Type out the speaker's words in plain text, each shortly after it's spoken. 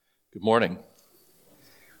Good morning.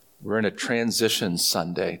 We're in a transition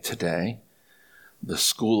Sunday today. The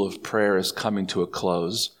School of Prayer is coming to a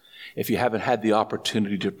close. If you haven't had the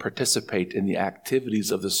opportunity to participate in the activities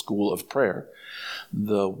of the School of Prayer,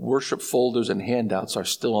 the worship folders and handouts are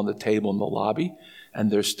still on the table in the lobby, and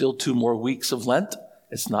there's still 2 more weeks of Lent.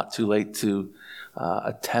 It's not too late to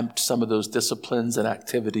attempt some of those disciplines and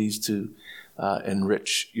activities to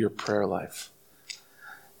enrich your prayer life.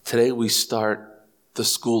 Today we start the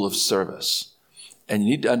School of Service. And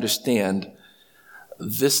you need to understand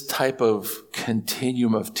this type of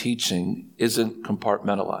continuum of teaching isn't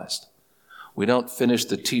compartmentalized. We don't finish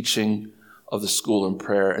the teaching of the School in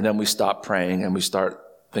Prayer and then we stop praying and we start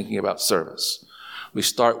thinking about service. We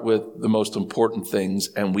start with the most important things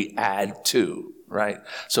and we add to, right?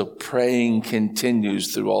 So praying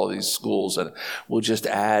continues through all these schools, and we'll just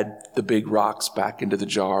add the big rocks back into the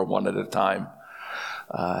jar one at a time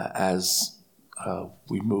as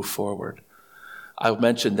we move forward. I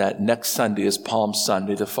mentioned that next Sunday is Palm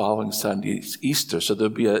Sunday. The following Sunday is Easter. So there'll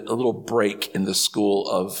be a little break in the School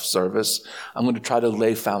of Service. I'm going to try to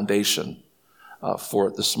lay foundation for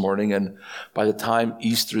it this morning. And by the time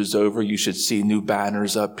Easter is over, you should see new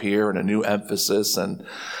banners up here and a new emphasis, and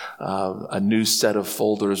a new set of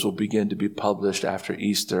folders will begin to be published after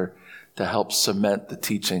Easter to help cement the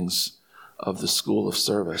teachings of the School of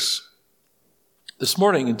Service. This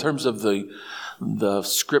morning, in terms of the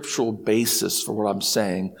scriptural basis for what I'm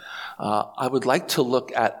saying, I would like to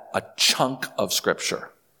look at a chunk of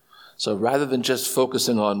Scripture. So rather than just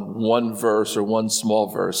focusing on one verse or one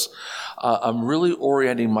small verse, I'm really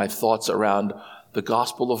orienting my thoughts around the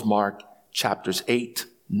Gospel of Mark, chapters 8,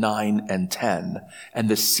 9, and 10, and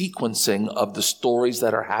the sequencing of the stories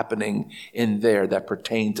that are happening in there that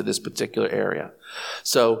pertain to this particular area.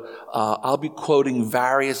 So I'll be quoting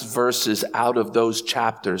various verses out of those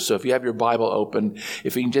chapters. So if you have your Bible open,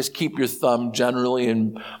 if you can just keep your thumb generally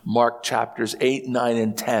in Mark chapters 8, 9,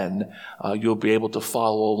 and 10, you'll be able to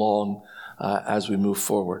follow along as we move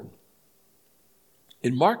forward.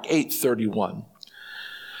 In Mark 8:31,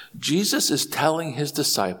 Jesus is telling his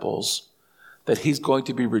disciples that he's going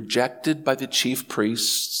to be rejected by the chief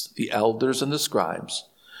priests, the elders, and the scribes,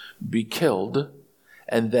 be killed,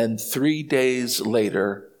 and then 3 days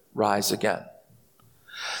later rise again.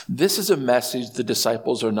 This is a message the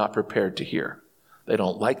disciples are not prepared to hear. They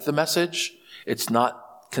don't like the message. It's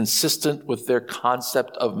not consistent with their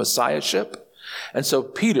concept of messiahship. And so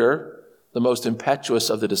Peter, the most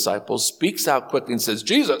impetuous of the disciples, speaks out quickly and says,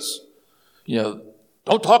 Jesus,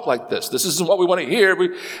 don't talk like this. This isn't what we want to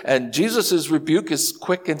hear. And Jesus' rebuke is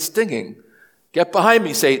quick and stinging. Get behind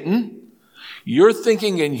me, Satan. You're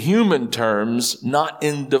thinking in human terms, not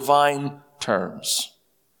in divine terms.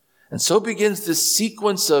 And so begins this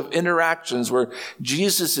sequence of interactions where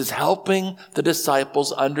Jesus is helping the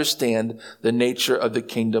disciples understand the nature of the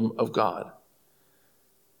kingdom of God.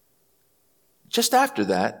 Just after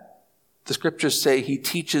that, the scriptures say he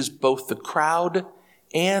teaches both the crowd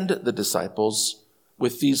and the disciples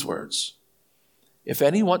with these words: if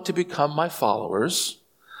any want to become my followers,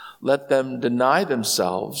 let them deny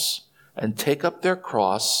themselves and take up their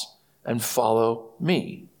cross and follow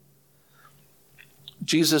me.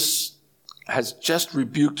 Jesus has just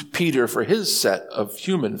rebuked Peter for his set of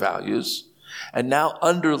human values and now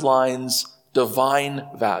underlines divine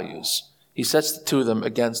values. He sets the two of them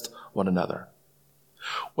against one another.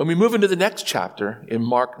 When we move into the next chapter, in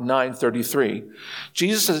Mark 9:33,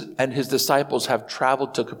 Jesus and his disciples have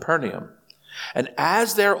traveled to Capernaum. And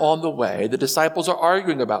as they're on the way, the disciples are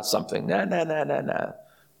arguing about something.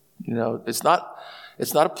 It's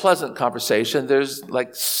not a pleasant conversation. There's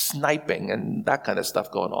like sniping and that kind of stuff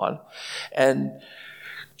going on. And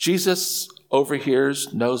Jesus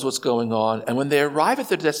overhears, knows what's going on. And when they arrive at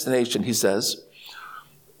their destination, he says,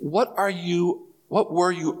 What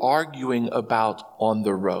were you arguing about on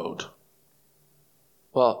the road?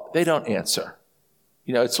 Well, they don't answer.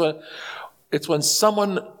 It's when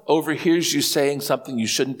someone overhears you saying something you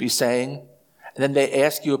shouldn't be saying, and then they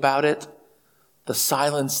ask you about it, the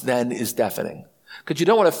silence then is deafening. Because you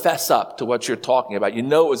don't want to fess up to what you're talking about. You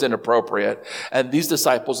know it was inappropriate. And these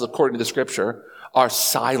disciples, according to the scripture, are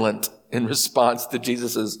silent in response to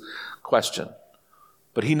Jesus' question.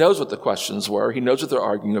 But he knows what the questions were. He knows what they're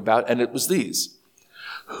arguing about, and it was these.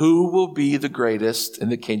 Who will be the greatest in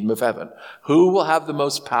the kingdom of heaven? Who will have the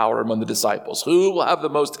most power among the disciples? Who will have the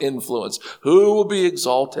most influence? Who will be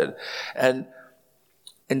exalted? And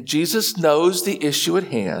Jesus knows the issue at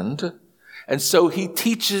hand, and so he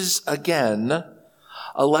teaches again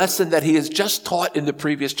a lesson that he has just taught in the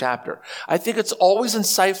previous chapter. I think it's always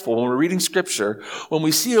insightful when we're reading scripture, when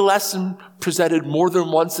we see a lesson presented more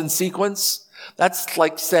than once in sequence, That's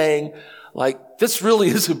like saying, like, this really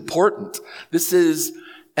is important. This is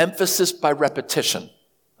emphasis by repetition.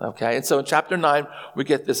 Okay, and so in chapter 9, we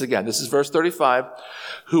get this again. This is verse 35.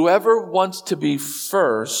 Whoever wants to be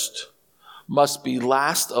first must be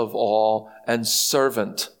last of all and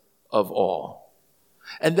servant of all.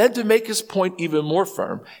 And then to make his point even more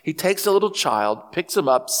firm, he takes a little child, picks him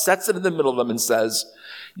up, sets it in the middle of them and says,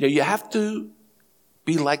 you have to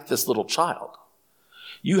be like this little child.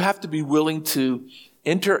 You have to be willing to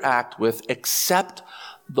interact with, accept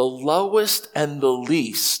the lowest and the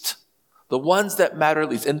least, the ones that matter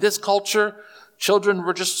least. In this culture, children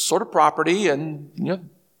were just sort of property, and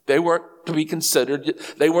they weren't to be considered.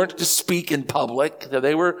 They weren't to speak in public.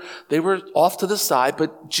 They were off to the side.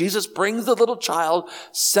 But Jesus brings the little child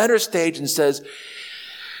center stage and says,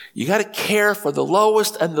 you got to care for the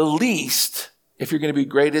lowest and the least if you're going to be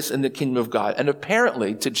greatest in the kingdom of God. And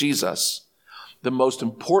apparently, to Jesus, the most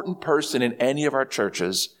important person in any of our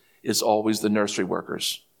churches is always the nursery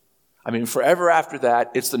workers. I mean, forever after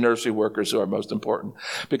that, it's the nursery workers who are most important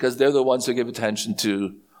because they're the ones who give attention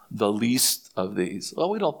to the least of these. Well,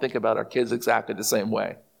 we don't think about our kids exactly the same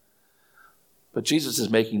way. But Jesus is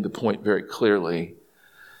making the point very clearly.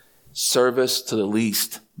 Service to the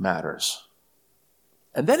least matters.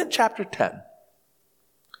 And then in chapter 10,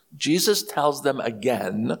 Jesus tells them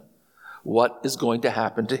again what is going to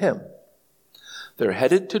happen to him. They're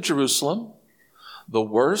headed to Jerusalem. The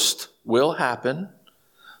worst will happen.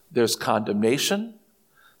 There's condemnation,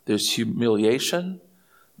 there's humiliation,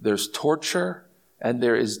 there's torture, and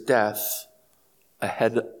there is death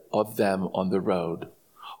ahead of them on the road,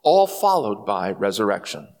 all followed by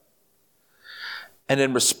resurrection. And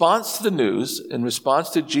in response to the news, in response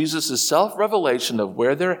to Jesus' self-revelation of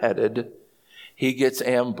where they're headed, he gets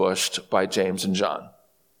ambushed by James and John.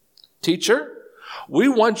 Teacher, we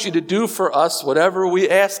want you to do for us whatever we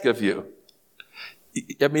ask of you.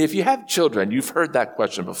 I mean, if you have children, you've heard that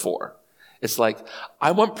question before. It's like,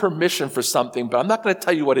 I want permission for something, but I'm not going to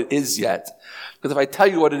tell you what it is yet. Because if I tell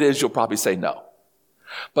you what it is, you'll probably say no.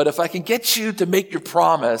 But if I can get you to make your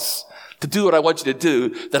promise to do what I want you to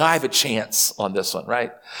do, then I have a chance on this one,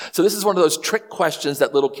 right? So this is one of those trick questions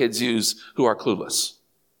that little kids use who are clueless.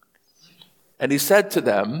 And he said to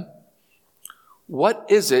them, what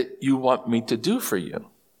is it you want me to do for you?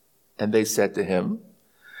 And they said to him,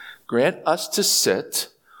 grant us to sit,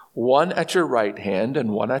 one at your right hand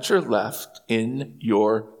and one at your left, in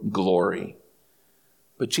your glory.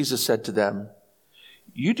 But Jesus said to them,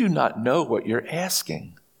 you do not know what you're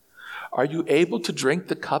asking. Are you able to drink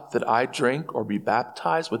the cup that I drink or be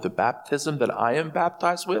baptized with the baptism that I am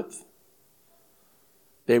baptized with?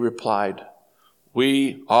 They replied,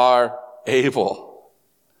 we are able.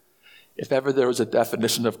 If ever there was a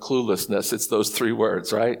definition of cluelessness, it's those three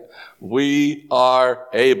words, right? We are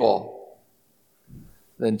able.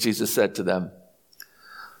 Then Jesus said to them,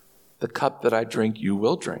 the cup that I drink, you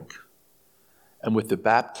will drink. And with the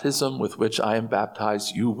baptism with which I am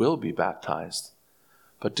baptized, you will be baptized.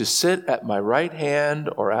 But to sit at my right hand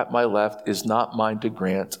or at my left is not mine to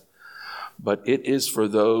grant, but it is for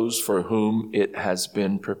those for whom it has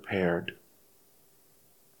been prepared.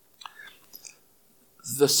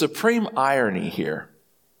 The supreme irony here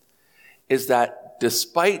is that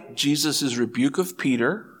despite Jesus' rebuke of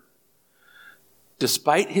Peter,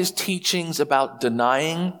 despite his teachings about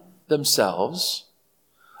denying themselves,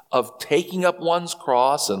 of taking up one's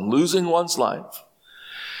cross and losing one's life,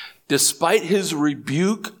 despite his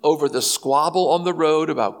rebuke over the squabble on the road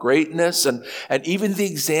about greatness and even the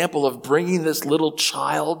example of bringing this little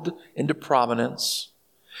child into prominence,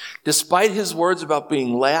 despite his words about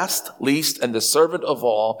being last, least, and the servant of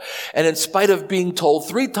all, and in spite of being told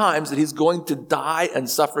 3 times that he's going to die and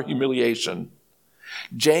suffer humiliation,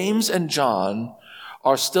 James and John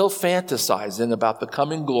are still fantasizing about the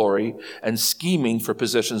coming glory and scheming for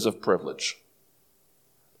positions of privilege.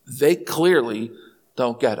 They clearly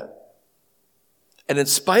don't get it. And in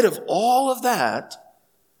spite of all of that,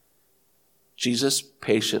 Jesus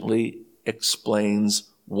patiently explains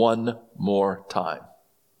one more time.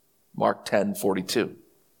 Mark 10:42.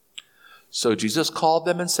 So Jesus called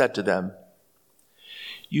them and said to them,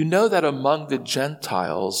 you know that among the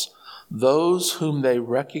Gentiles, those whom they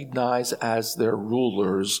recognize as their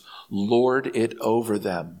rulers lord it over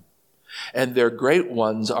them, and their great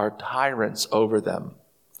ones are tyrants over them.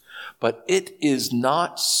 But it is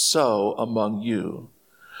not so among you.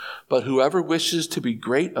 But whoever wishes to be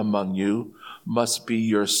great among you must be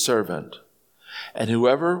your servant. And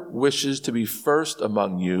whoever wishes to be first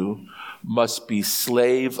among you must be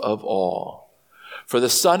slave of all. For the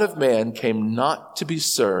Son of Man came not to be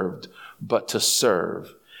served, but to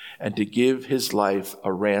serve, and to give his life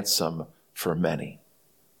a ransom for many.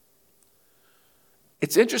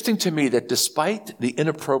 It's interesting to me that despite the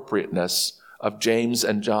inappropriateness of James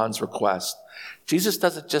and John's request, Jesus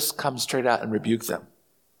doesn't just come straight out and rebuke them.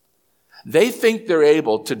 They think they're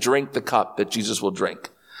able to drink the cup that Jesus will drink.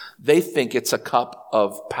 They think it's a cup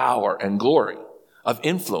of power and glory, of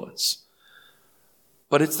influence.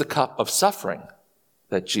 But it's the cup of suffering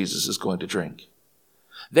that Jesus is going to drink.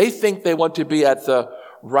 They think they want to be at the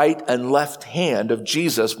right and left hand of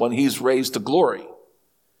Jesus when he's raised to glory.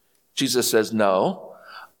 Jesus says, no,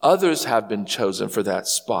 others have been chosen for that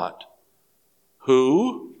spot.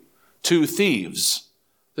 Who? 2 thieves.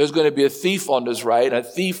 There's going to be a thief on his right and a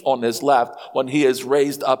thief on his left when he is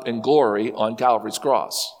raised up in glory on Calvary's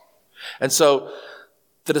cross. And so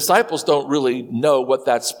the disciples don't really know what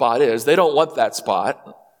that spot is. They don't want that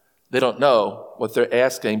spot. They don't know what they're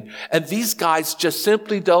asking. And these guys just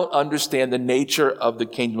simply don't understand the nature of the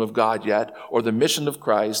kingdom of God yet, or the mission of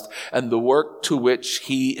Christ and the work to which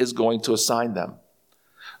he is going to assign them.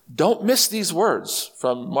 Don't miss these words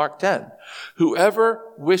from Mark 10. Whoever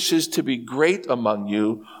wishes to be great among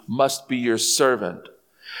you must be your servant.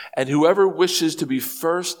 And whoever wishes to be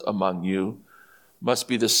first among you must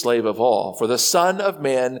be the slave of all. For the Son of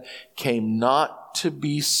Man came not to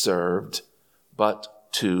be served,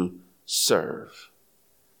 but to serve.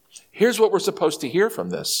 Here's what we're supposed to hear from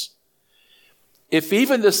this. If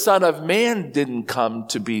even the Son of Man didn't come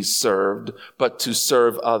to be served, but to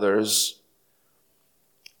serve others,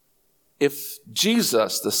 if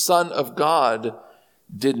Jesus, the Son of God,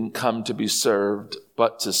 didn't come to be served,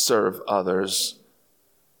 but to serve others,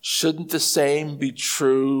 shouldn't the same be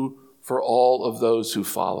true for all of those who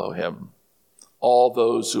follow him? All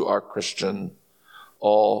those who are Christian,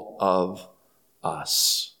 all of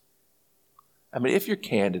us. I mean, if you're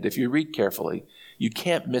candid, if you read carefully, you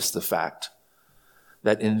can't miss the fact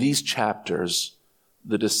that in these chapters,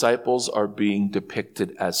 the disciples are being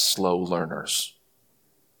depicted as slow learners.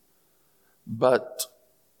 But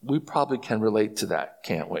we probably can relate to that,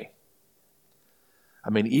 can't we? I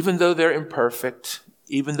mean, even though they're imperfect,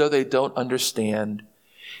 even though they don't understand,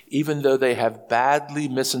 even though they have badly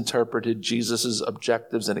misinterpreted Jesus'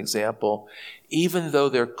 objectives and example, even though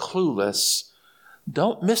they're clueless,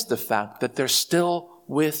 don't miss the fact that they're still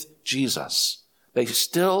with Jesus. They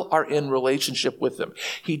still are in relationship with him.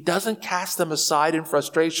 He doesn't cast them aside in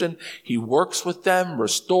frustration. He works with them,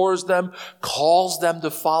 restores them, calls them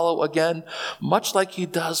to follow again, much like he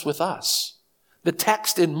does with us. The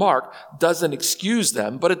text in Mark doesn't excuse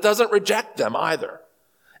them, but it doesn't reject them either.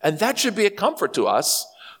 And that should be a comfort to us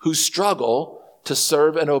who struggle to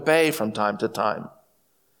serve and obey from time to time.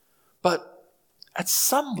 But at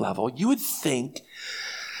some level, you would think,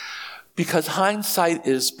 because hindsight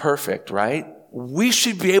is perfect, right? We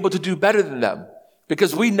should be able to do better than them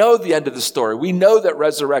because we know the end of the story. We know that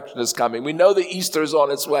resurrection is coming. We know that Easter is on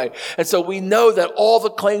its way. And so we know that all the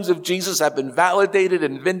claims of Jesus have been validated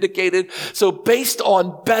and vindicated. So based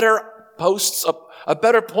on better posts, a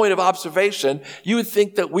better point of observation, you would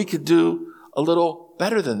think that we could do a little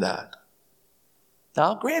better than that. Now,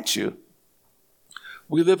 I'll grant you,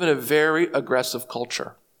 we live in a very aggressive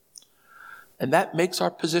culture. And that makes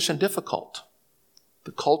our position difficult.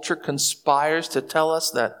 The culture conspires to tell us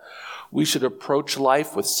that we should approach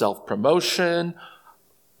life with self-promotion,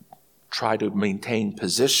 try to maintain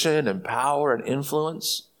position and power and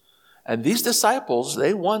influence. And these disciples,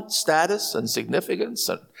 they want status and significance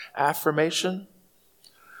and affirmation.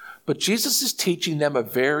 But Jesus is teaching them a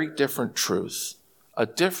very different truth, a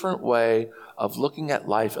different way of looking at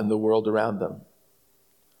life and the world around them.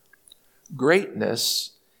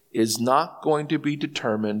 Greatness is not going to be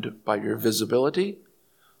determined by your visibility,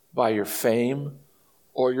 by your fame,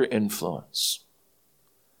 or your influence.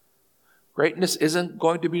 Greatness isn't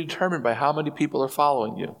going to be determined by how many people are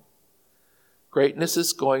following you. Greatness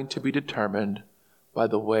is going to be determined by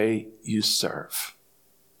the way you serve.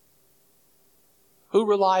 Who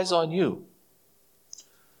relies on you?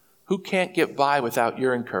 Who can't get by without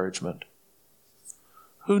your encouragement?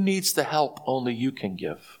 Who needs the help only you can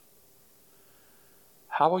give?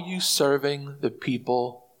 How are you serving the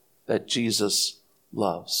people that Jesus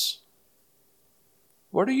loves?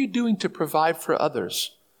 What are you doing to provide for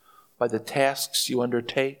others by the tasks you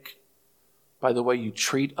undertake, by the way you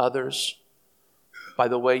treat others, by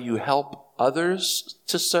the way you help others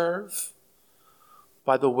to serve,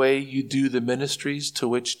 by the way you do the ministries to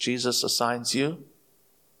which Jesus assigns you?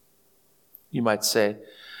 You might say,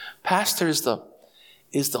 Pastor, is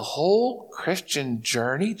the whole Christian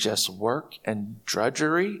journey just work and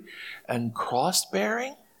drudgery and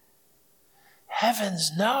cross-bearing?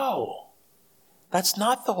 Heavens, no. That's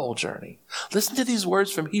not the whole journey. Listen to these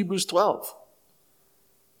words from Hebrews 12.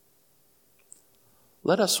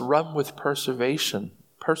 Let us run with perseverance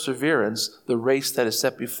the race that is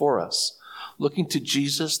set before us, looking to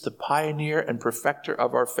Jesus, the pioneer and perfecter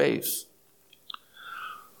of our faith,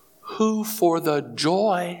 who for the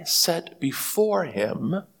joy set before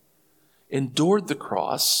him endured the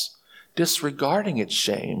cross, disregarding its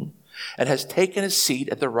shame, and has taken a seat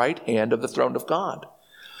at the right hand of the throne of God.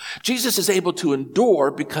 Jesus is able to endure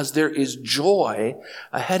because there is joy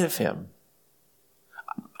ahead of him.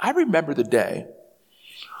 I remember the day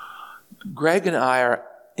Greg and I are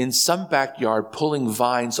in some backyard pulling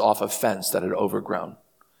vines off a fence that had overgrown.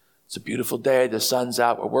 It's a beautiful day. The sun's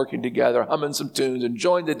out. We're working together, humming some tunes,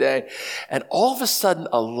 enjoying the day. And all of a sudden,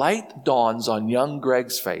 a light dawns on young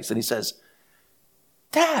Greg's face. And he says,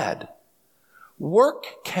 "Dad,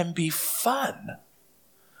 work can be fun."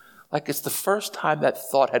 Like it's the first time that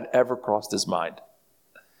thought had ever crossed his mind.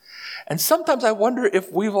 And sometimes I wonder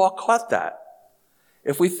if we've all caught that.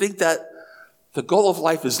 If we think that the goal of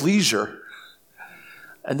life is leisure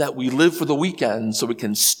and that we live for the weekend so we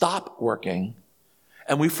can stop working,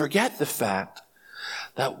 and we forget the fact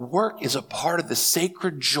that work is a part of the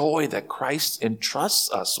sacred joy that Christ entrusts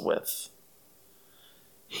us with.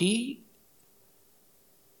 He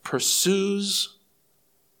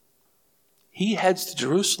heads to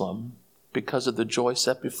Jerusalem because of the joy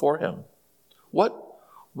set before him. What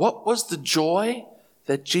was the joy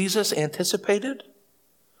that Jesus anticipated?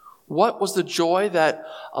 What was the joy that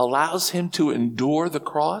allows him to endure the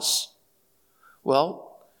cross?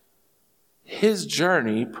 Well, his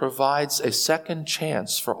journey provides a second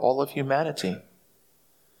chance for all of humanity.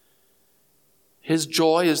 His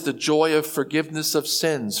joy is the joy of forgiveness of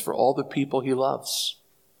sins for all the people he loves.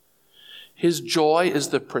 His joy is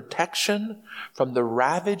the protection from the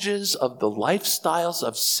ravages of the lifestyles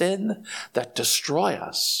of sin that destroy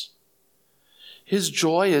us. His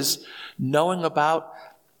joy is knowing about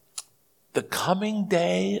the coming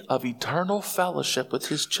day of eternal fellowship with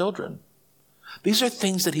his children. These are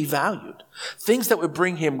things that he valued, things that would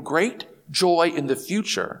bring him great joy in the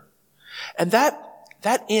future. And that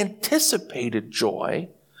anticipated joy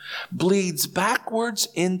bleeds backwards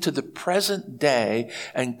into the present day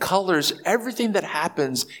and colors everything that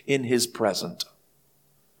happens in his present.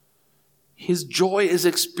 His joy is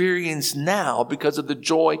experienced now because of the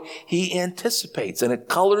joy he anticipates, and it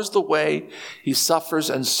colors the way he suffers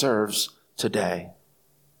and serves today.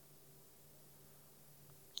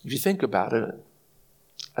 If you think about it,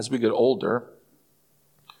 as we get older,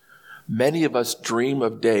 many of us dream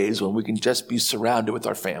of days when we can just be surrounded with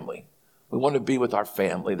our family. We want to be with our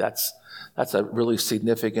family. That's a really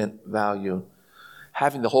significant value.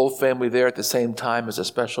 Having the whole family there at the same time is a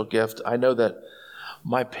special gift. I know that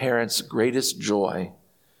my parents' greatest joy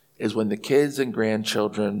is when the kids and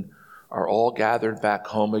grandchildren are all gathered back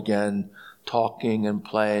home again, talking and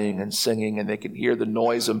playing and singing, and they can hear the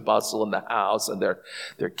noise and bustle in the house, and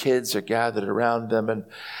their kids are gathered around them. And,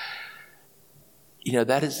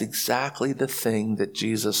 that is exactly the thing that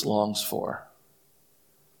Jesus longs for.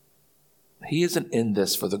 He isn't in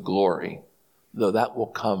this for the glory, though that will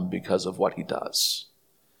come because of what he does.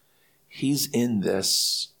 He's in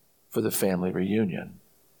this for the family reunion.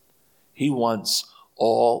 He wants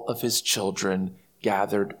all of his children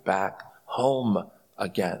gathered back home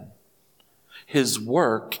again. His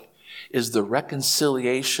work is the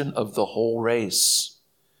reconciliation of the whole race.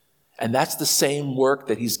 And that's the same work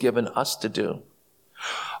that he's given us to do.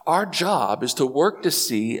 Our job is to work to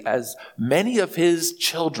see as many of his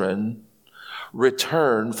children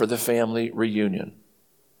return for the family reunion.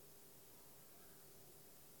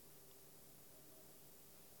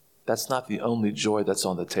 That's not the only joy that's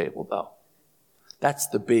on the table, though. That's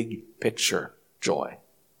the big picture joy.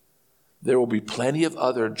 There will be plenty of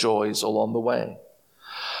other joys along the way.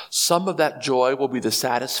 Some of that joy will be the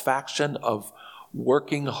satisfaction of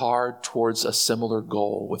working hard towards a similar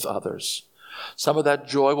goal with others. Some of that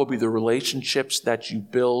joy will be the relationships that you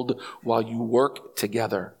build while you work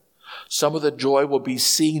together. Some of the joy will be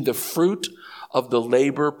seeing the fruit of the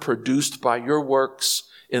labor produced by your works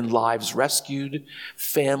in lives rescued,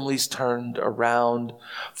 families turned around,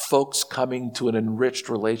 folks coming to an enriched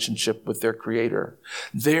relationship with their Creator.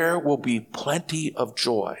 There will be plenty of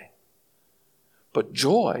joy. But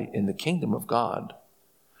joy in the kingdom of God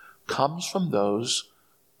comes to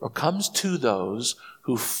those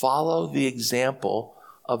who follow the example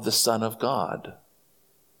of the Son of God,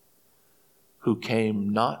 who came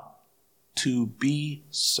not to be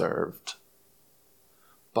served,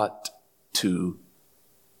 but to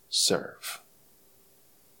serve.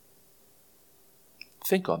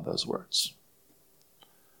 Think on those words.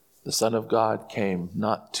 The Son of God came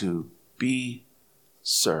not to be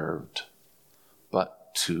served,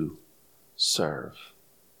 but to serve.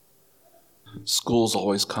 Schools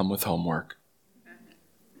always come with homework.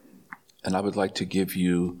 And I would like to give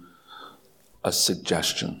you a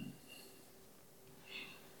suggestion.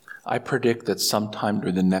 I predict that sometime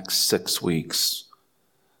during the next 6 weeks,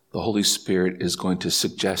 the Holy Spirit is going to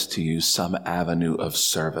suggest to you some avenue of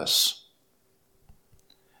service.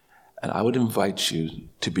 And I would invite you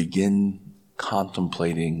to begin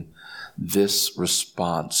contemplating this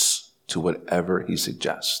response to whatever he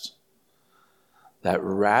suggests. That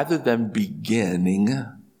rather than beginning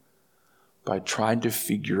by trying to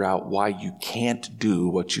figure out why you can't do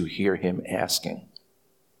what you hear him asking,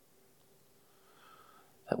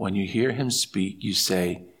 that when you hear him speak, you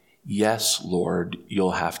say, "Yes, Lord,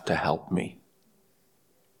 you'll have to help me.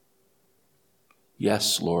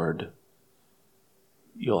 Yes, Lord,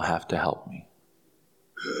 you'll have to help me."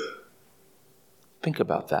 Think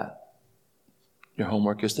about that. Your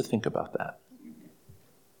homework is to think about that.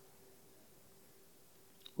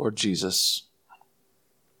 Lord Jesus,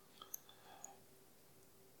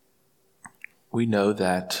 we know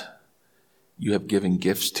that you have given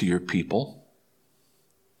gifts to your people,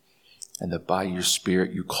 and that by your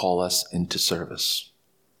Spirit you call us into service.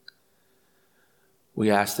 We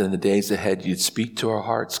ask that in the days ahead you'd speak to our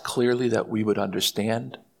hearts clearly, that we would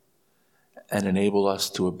understand and enable us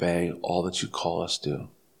to obey all that you call us to.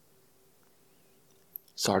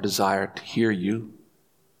 It's our desire to hear you,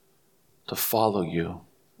 to follow you,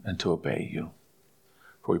 and to obey you.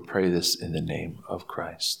 For we pray this in the name of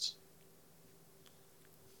Christ.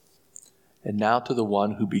 And now to the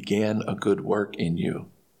one who began a good work in you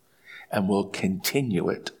and will continue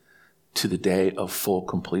it to the day of full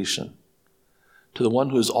completion. To the one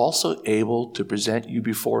who is also able to present you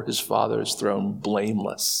before his Father's throne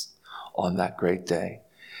blameless on that great day.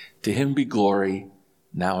 To him be glory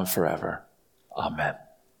now and forever. Amen.